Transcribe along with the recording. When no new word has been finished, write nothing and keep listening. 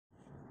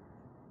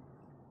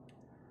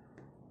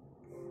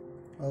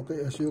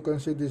Okay, as you can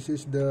see, this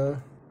is the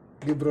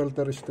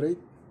Gibraltar Strait.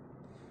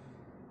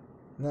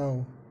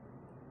 Now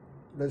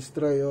let's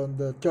try on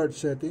the chart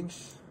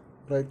settings.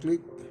 Right click,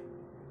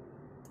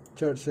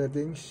 chart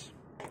settings,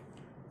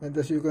 and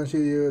as you can see,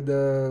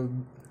 the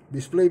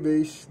display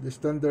base, the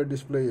standard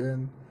display,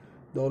 and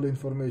the all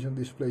information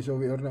display. So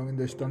we are now in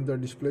the standard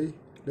display.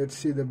 Let's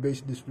see the base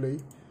display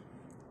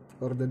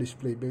or the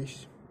display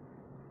base.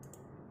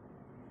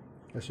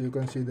 As you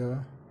can see,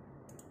 the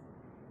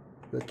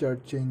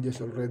chart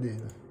changes already,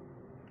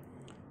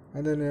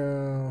 and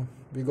then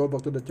we go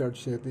back to the chart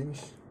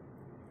settings.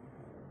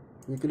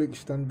 We click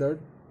standard,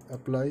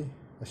 apply.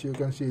 As you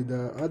can see,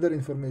 the other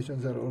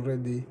informations are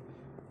already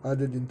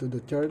added into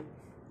the chart.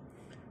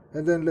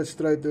 And then let's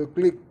try to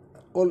click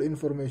all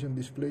information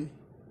display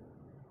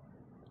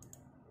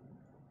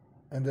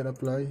and then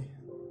apply.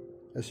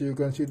 As you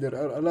can see, there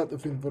are a lot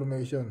of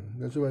information.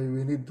 That's why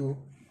we need to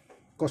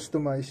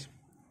customize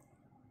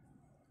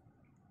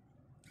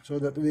so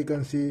that we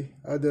can see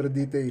other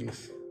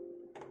details.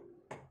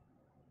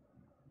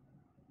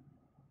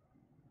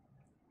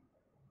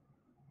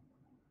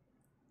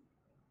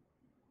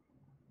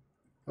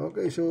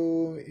 Okay,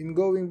 so in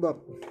going back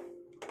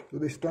to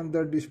the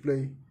standard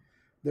display,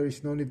 there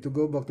is no need to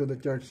go back to the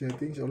chart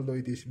settings, although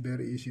it is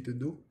very easy to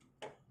do.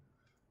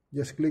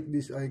 Just click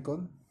this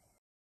icon.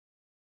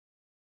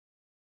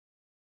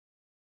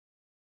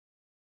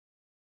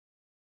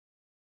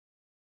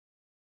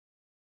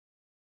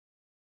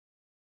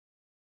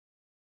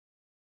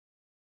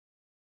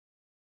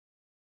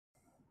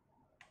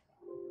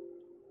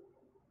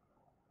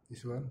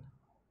 This one.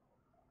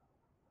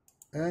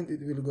 And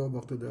it will go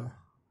back to the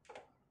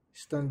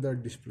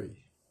standard display.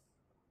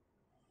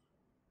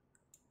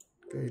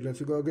 Okay,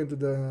 let's go again to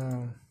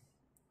the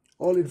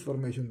all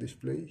information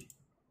display.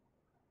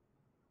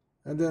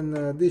 And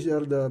then these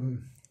are the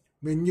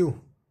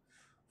menu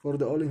for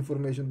the all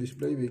information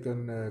display. We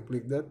can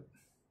click that.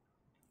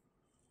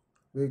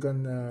 We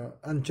can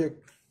uncheck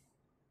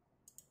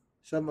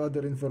some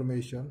other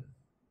information.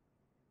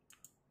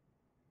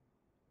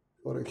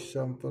 For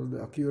example,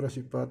 the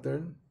accuracy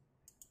pattern,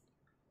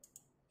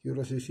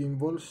 accuracy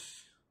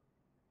symbols,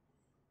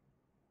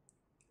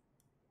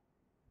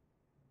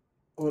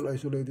 all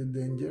isolated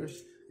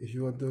dangers. If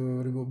you want to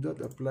remove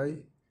that, apply.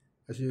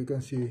 As you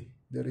can see,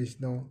 there is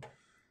no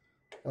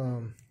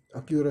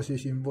accuracy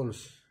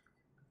symbols,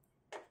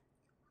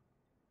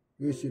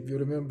 which, if you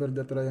remember,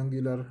 the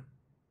triangular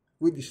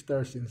with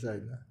stars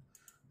inside.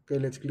 Okay,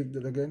 let's click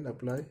that again,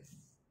 apply.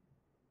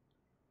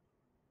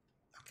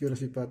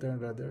 Accuracy pattern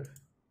rather.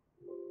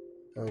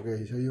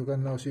 Okay, so you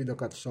can now see the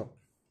cut shock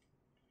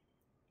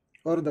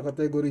or the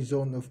category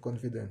zone of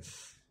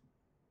confidence.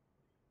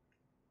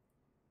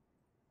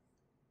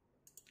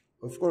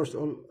 Of course,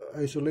 all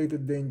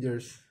isolated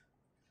dangers,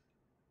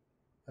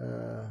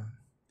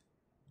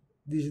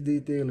 these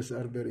details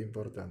are very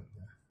important.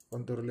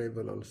 Contour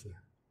label also.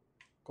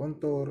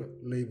 Contour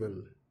label.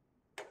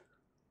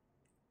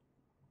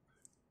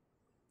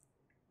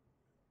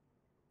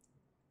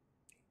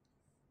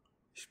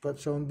 Spot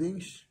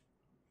soundings.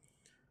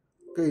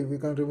 Okay, we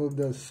can remove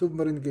the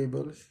submarine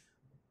cables.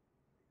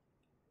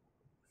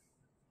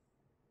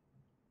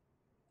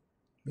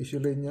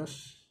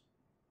 Miscellaneous.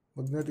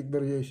 Magnetic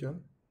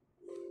variation.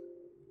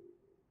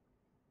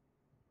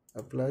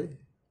 Apply.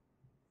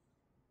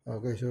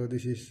 Okay, so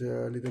this is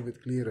a little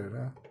bit clearer.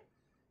 Huh?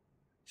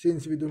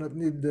 Since we do not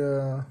need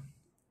the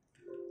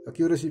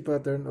accuracy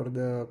pattern or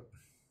the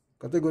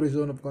category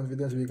zone of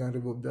confidence, we can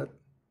remove that.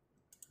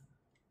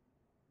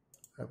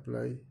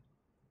 Apply.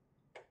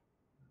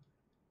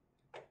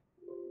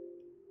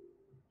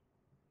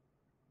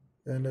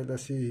 And let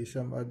us see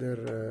some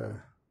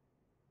other.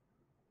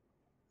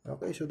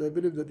 Okay, so I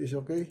believe that is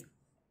okay.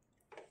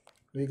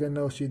 We can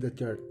now see the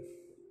chart.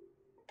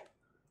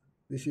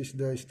 This is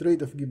the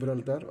Strait of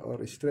Gibraltar, or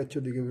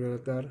Estrecho de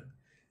Gibraltar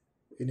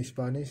in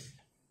Spanish.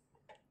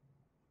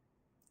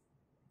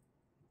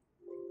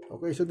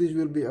 Okay, so this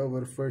will be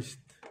our first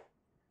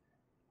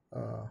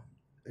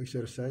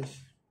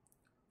exercise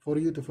for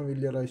you to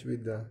familiarize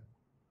with the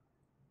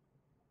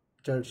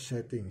chart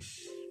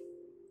settings.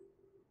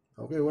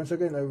 Okay, once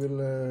again, I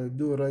will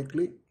do a right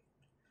click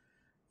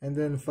and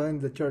then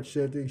find the chart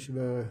settings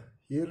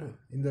here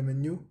in the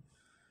menu,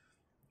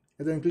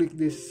 and then click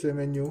this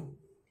menu,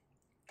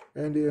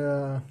 and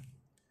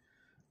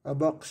a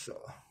box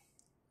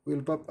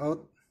will pop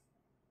out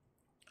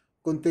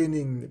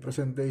containing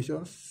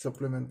presentations,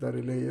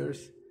 supplementary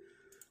layers,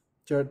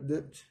 chart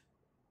depth,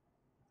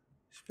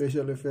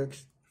 special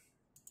effects.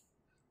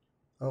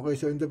 Okay,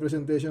 so in the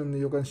presentation,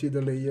 you can see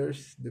the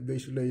layers, the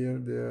base layer,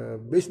 the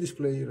base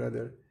display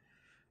rather,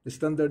 the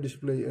standard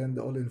display, and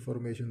the all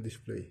information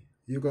display.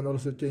 You can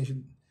also change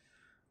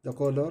the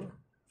color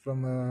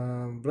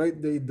from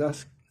bright day,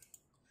 dusk,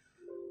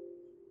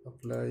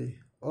 apply,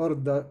 or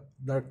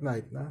dark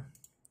night.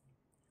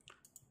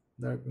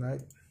 Dark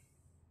night.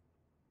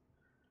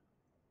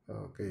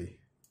 Okay.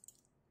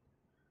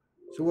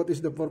 So what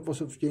is the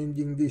purpose of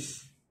changing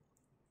this?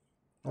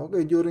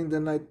 Okay, during the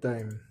night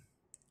time,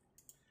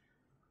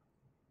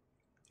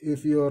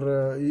 if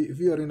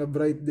you're in a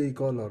bright day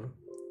color,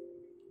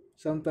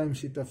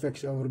 sometimes it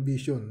affects our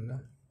vision.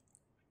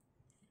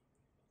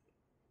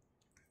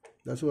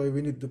 That's why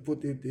we need to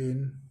put it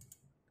in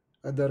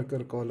a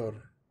darker color.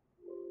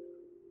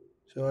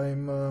 So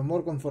I'm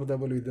more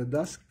comfortable with the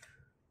dusk.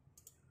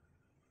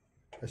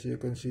 As you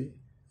can see,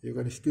 you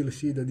can still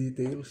see the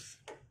details.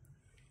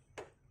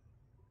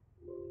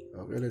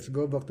 Okay, let's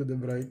go back to the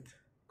bright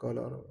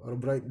color or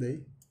bright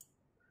day.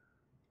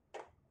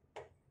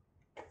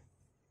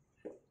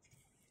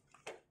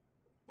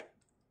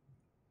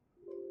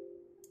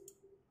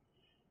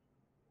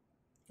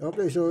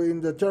 Okay, so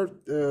in the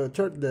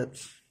chart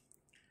depths,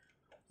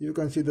 you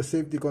can see the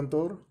safety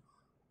contour.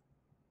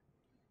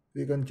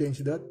 We can change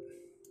that.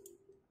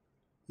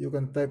 You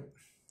can type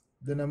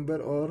the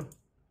number or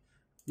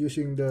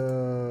using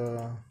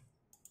the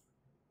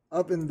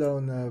up and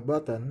down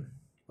button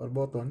or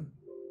button,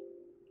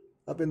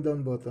 up and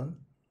down button.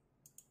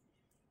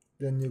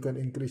 Then you can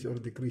increase or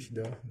decrease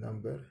the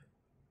number.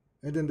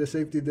 And then the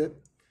safety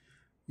depth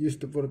used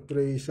to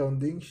portray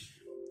soundings.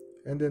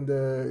 And then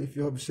if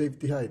you have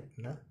safety height,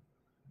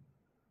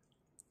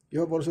 you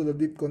have also the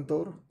deep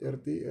contour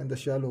 30 and the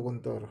shallow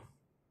contour.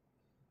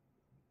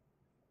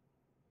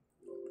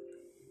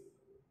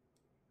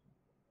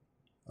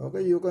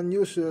 Okay, you can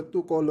use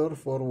two color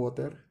for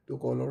water, two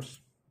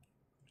colors.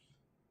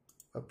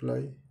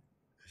 Apply,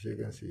 as you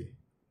can see.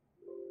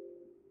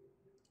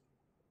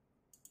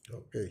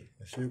 Okay,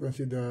 as you can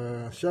see,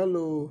 the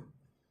shallow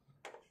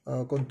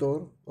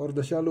contour or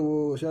the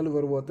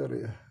shallower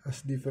water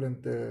has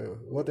different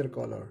water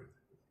color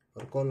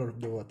or color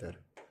of the water.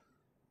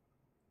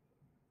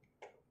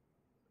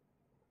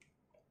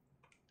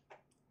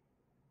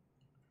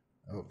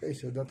 Okay,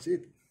 so that's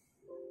it.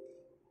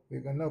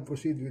 We can now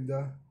proceed with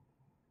the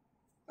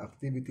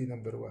activity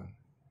number 1.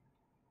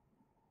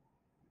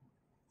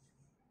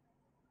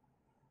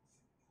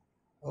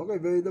 Okay,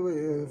 by the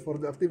way, for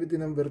the activity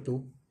number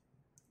 2,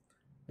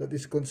 that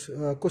is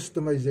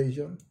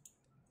customization.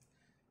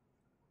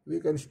 We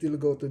can still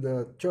go to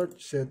the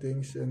chart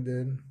settings and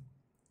then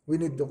we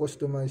need to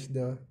customize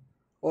the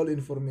all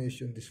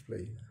information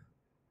display.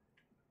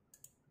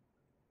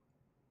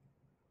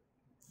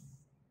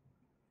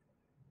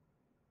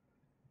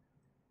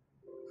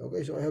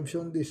 Okay, so I have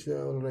shown this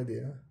already.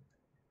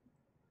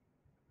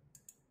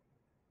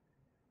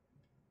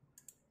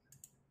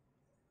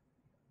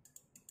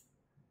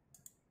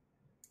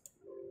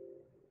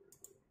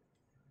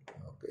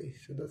 Okay,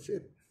 so that's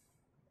it.